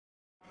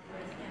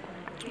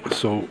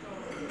So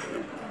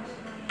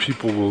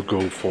people will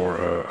go for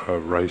a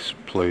rice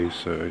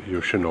place,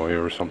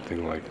 Yoshinoya or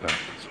something like that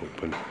that's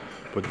open.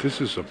 But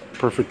this is a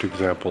perfect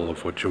example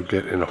of what you'll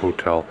get in a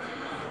hotel.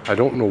 I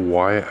don't know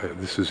why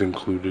this is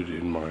included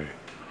in my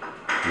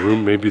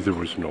room. Maybe there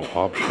was no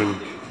option.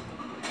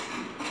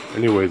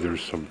 Anyway,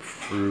 there's some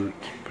fruit,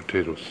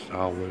 potato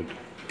salad,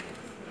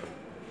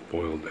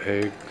 boiled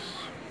eggs,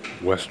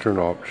 Western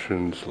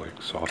options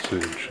like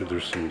sausage.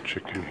 There's some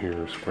chicken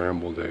here,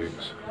 scrambled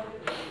eggs,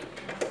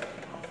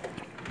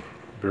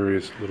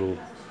 various little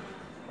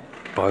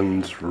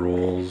buns,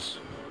 rolls,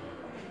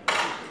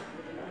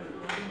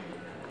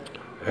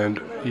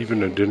 and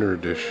even a dinner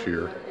dish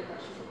here.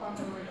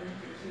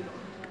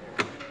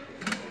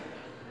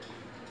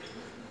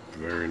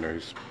 Very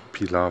nice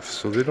pilaf.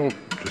 So they don't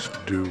just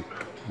do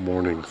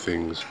morning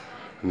things.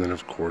 And then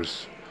of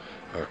course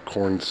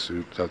corn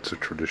soup, that's a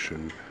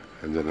tradition,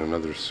 and then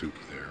another soup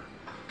there.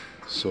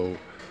 So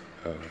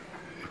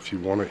if you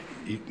want to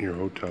eat in your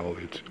hotel,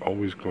 it's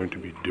always going to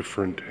be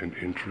different and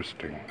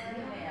interesting.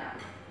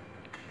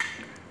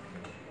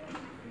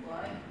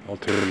 I'll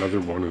take another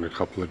one in a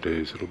couple of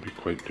days. It'll be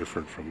quite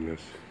different from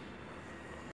this.